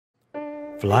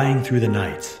Flying through the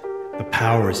night, the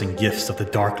powers and gifts of the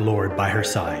Dark Lord by her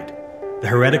side, the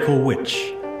heretical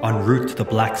witch, en route to the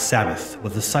Black Sabbath,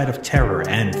 was a sight of terror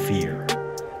and fear.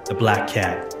 The black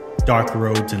cat, dark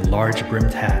robes, and large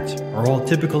brimmed hat are all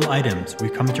typical items we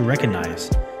come to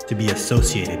recognize to be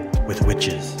associated with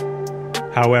witches.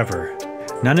 However,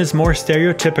 none is more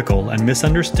stereotypical and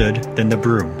misunderstood than the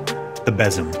broom, the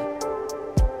besom.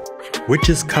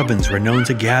 Witches' covens were known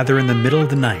to gather in the middle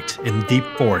of the night in deep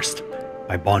forest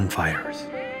by bonfires.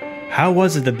 How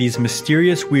was it that these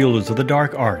mysterious wielders of the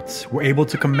dark arts were able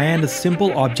to command a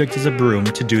simple object as a broom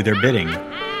to do their bidding,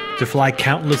 to fly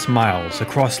countless miles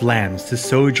across lands to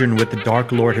sojourn with the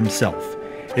Dark Lord himself,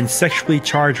 in sexually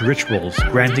charged rituals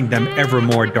granting them ever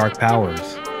more dark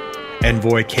powers?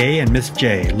 Envoy K and Miss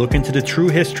J look into the true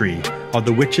history of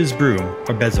the witch's broom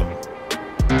or besom.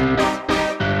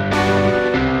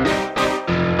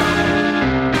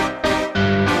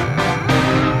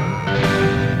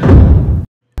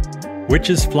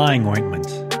 Witch's flying ointment,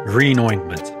 green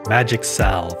ointment, magic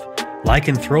salve,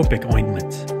 lycanthropic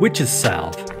ointment, witch's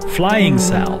salve, flying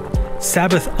salve,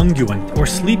 sabbath unguent, or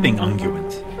sleeping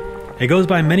unguent. It goes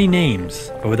by many names,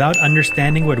 but without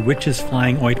understanding what witch's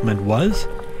flying ointment was,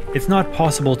 it's not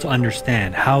possible to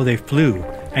understand how they flew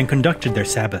and conducted their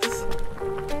sabbaths.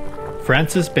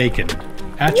 Francis Bacon,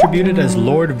 attributed as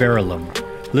Lord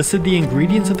Verulam, listed the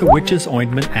ingredients of the witch's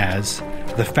ointment as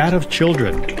the fat of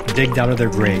children digged out of their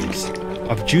graves,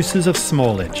 of juices of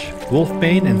smallage,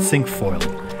 wolfbane and cinquefoil,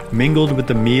 mingled with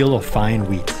the meal of fine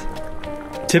wheat.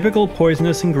 Typical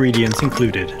poisonous ingredients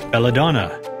included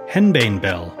belladonna, henbane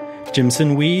bell,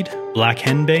 jimson weed, black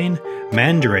henbane,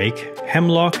 mandrake,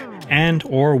 hemlock, and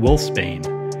or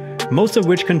wolfsbane, most of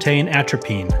which contain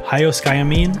atropine,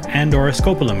 hyoscyamine, and or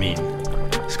scopolamine.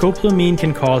 Scopolamine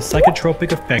can cause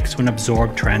psychotropic effects when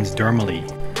absorbed transdermally.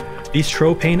 These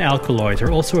tropane alkaloids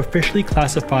are also officially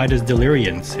classified as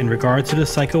deliriants in regard to the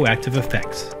psychoactive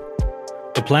effects.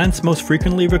 The plants most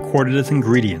frequently recorded as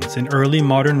ingredients in early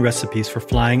modern recipes for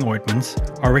flying ointments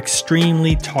are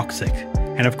extremely toxic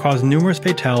and have caused numerous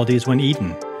fatalities when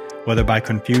eaten, whether by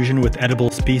confusion with edible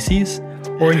species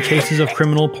or in cases of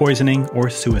criminal poisoning or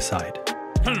suicide.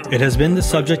 It has been the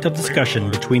subject of discussion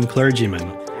between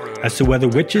clergymen as to whether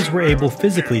witches were able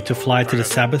physically to fly to the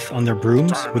Sabbath on their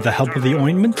brooms with the help of the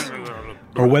ointment,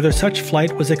 or whether such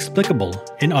flight was explicable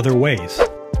in other ways.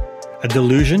 A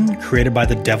delusion created by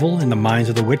the devil in the minds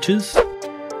of the witches,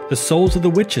 the souls of the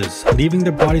witches leaving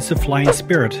their bodies to fly in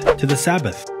spirit to the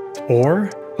Sabbath, or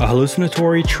a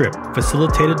hallucinatory trip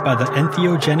facilitated by the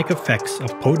entheogenic effects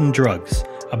of potent drugs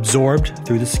absorbed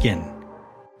through the skin.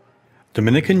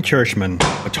 Dominican churchman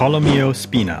Bartolomeo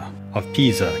Spina of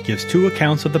Pisa gives two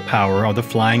accounts of the power of the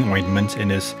flying ointment in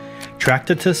his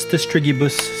Tractatus de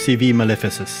Strigibus Sivi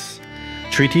Maleficis,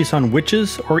 treatise on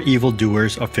witches or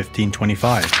evildoers of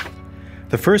 1525.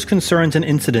 The first concerns an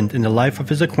incident in the life of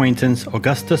his acquaintance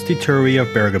Augustus di Turi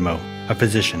of Bergamo, a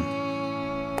physician.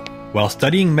 While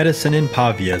studying medicine in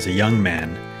Pavia as a young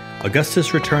man,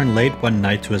 Augustus returned late one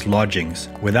night to his lodgings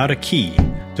without a key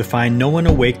to find no one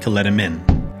awake to let him in.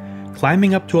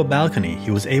 Climbing up to a balcony, he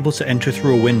was able to enter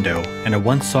through a window and at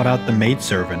once sought out the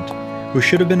maidservant, who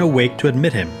should have been awake to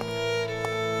admit him.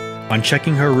 On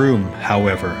checking her room,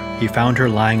 however, he found her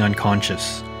lying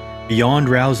unconscious, beyond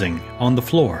rousing, on the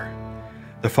floor.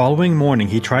 The following morning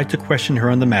he tried to question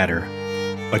her on the matter,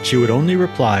 but she would only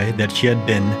reply that she had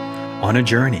been on a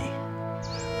journey.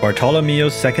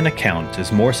 Bartolomeo's second account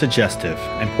is more suggestive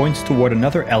and points toward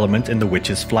another element in the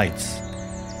witch's flights.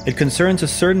 It concerns a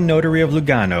certain notary of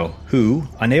Lugano who,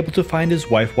 unable to find his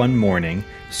wife one morning,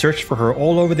 searched for her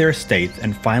all over their estate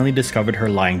and finally discovered her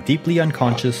lying deeply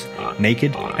unconscious,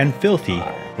 naked, and filthy,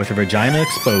 with her vagina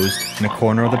exposed in a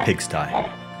corner of the pigsty.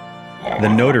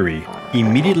 The notary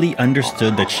immediately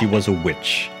understood that she was a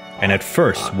witch, and at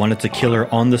first wanted to kill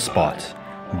her on the spot,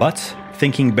 but,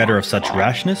 thinking better of such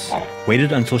rashness,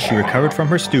 waited until she recovered from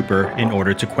her stupor in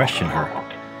order to question her.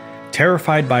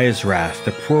 Terrified by his wrath,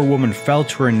 the poor woman fell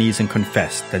to her knees and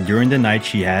confessed that during the night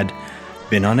she had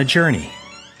been on a journey.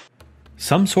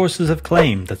 Some sources have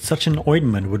claimed that such an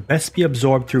ointment would best be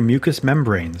absorbed through mucous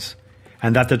membranes,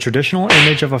 and that the traditional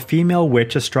image of a female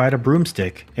witch astride a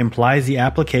broomstick implies the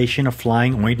application of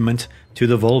flying ointment to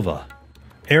the vulva.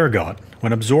 Ergot,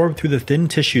 when absorbed through the thin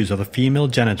tissues of the female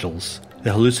genitals,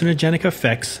 the hallucinogenic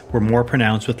effects were more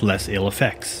pronounced with less ill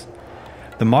effects.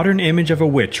 The modern image of a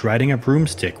witch riding a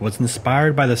broomstick was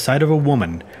inspired by the sight of a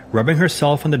woman rubbing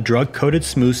herself on the drug-coated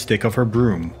smooth stick of her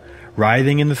broom,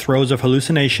 writhing in the throes of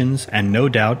hallucinations and no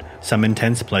doubt some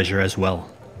intense pleasure as well.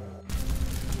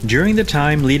 During the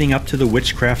time leading up to the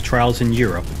witchcraft trials in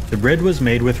Europe, the bread was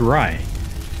made with rye.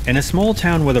 In a small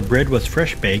town where the bread was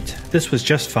fresh baked, this was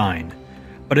just fine.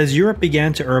 But as Europe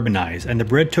began to urbanize and the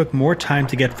bread took more time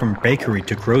to get from bakery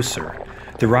to grocer,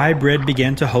 the rye bread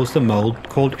began to host a mold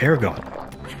called ergot.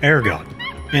 Ergot,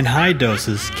 in high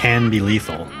doses, can be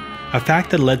lethal, a fact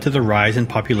that led to the rise in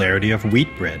popularity of wheat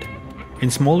bread.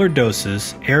 In smaller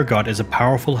doses, ergot is a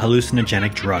powerful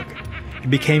hallucinogenic drug.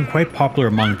 It became quite popular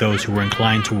among those who were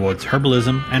inclined towards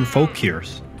herbalism and folk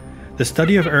cures. The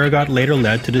study of ergot later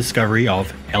led to the discovery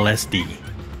of LSD.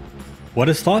 What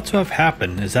is thought to have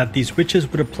happened is that these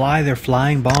witches would apply their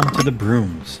flying bomb to the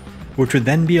brooms, which would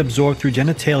then be absorbed through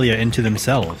genitalia into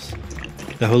themselves.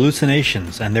 The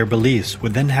hallucinations and their beliefs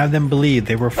would then have them believe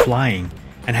they were flying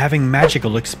and having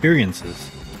magical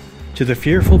experiences. To the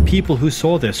fearful people who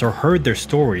saw this or heard their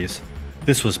stories,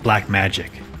 this was black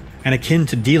magic, and akin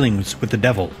to dealings with the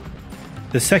devil.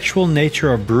 The sexual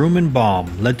nature of broom and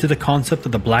bomb led to the concept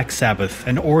of the Black Sabbath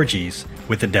and orgies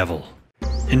with the devil.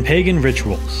 In pagan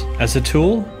rituals, as a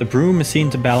tool, the broom is seen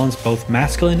to balance both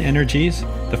masculine energies,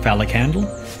 the phallic handle,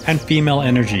 and female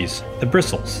energies, the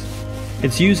bristles.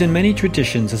 It's used in many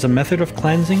traditions as a method of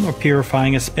cleansing or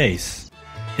purifying a space.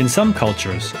 In some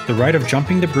cultures, the rite of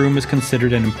jumping the broom is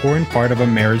considered an important part of a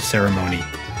marriage ceremony.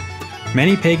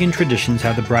 Many pagan traditions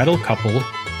have the bridal couple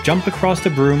jump across the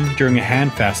broom during a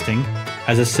hand fasting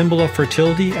as a symbol of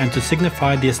fertility and to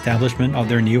signify the establishment of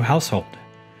their new household.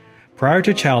 Prior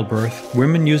to childbirth,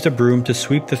 women used a broom to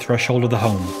sweep the threshold of the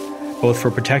home, both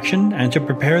for protection and to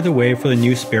prepare the way for the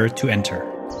new spirit to enter.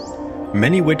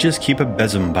 Many witches keep a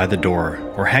besom by the door,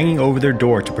 or hanging over their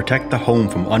door to protect the home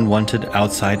from unwanted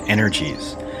outside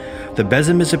energies. The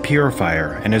besom is a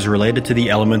purifier and is related to the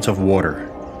element of water.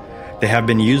 They have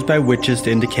been used by witches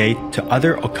to indicate to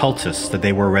other occultists that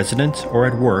they were resident or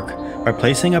at work by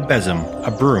placing a besom,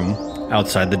 a broom,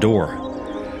 outside the door.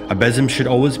 A besom should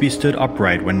always be stood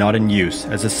upright when not in use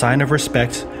as a sign of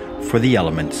respect for the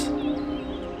elements.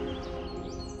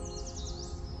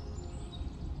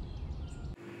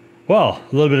 Well,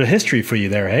 a little bit of history for you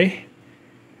there, eh?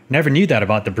 Never knew that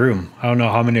about the broom. I don't know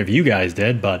how many of you guys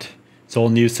did, but it's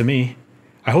old news to me.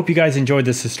 I hope you guys enjoyed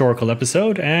this historical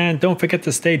episode, and don't forget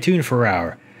to stay tuned for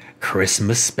our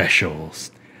Christmas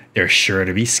specials. They're sure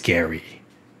to be scary.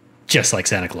 Just like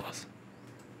Santa Claus.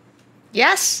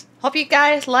 Yes, hope you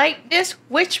guys like this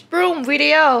witch broom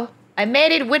video. I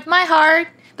made it with my heart.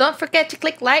 Don't forget to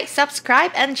click like,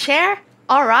 subscribe, and share.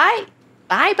 Alright,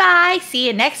 bye bye. See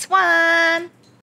you next one.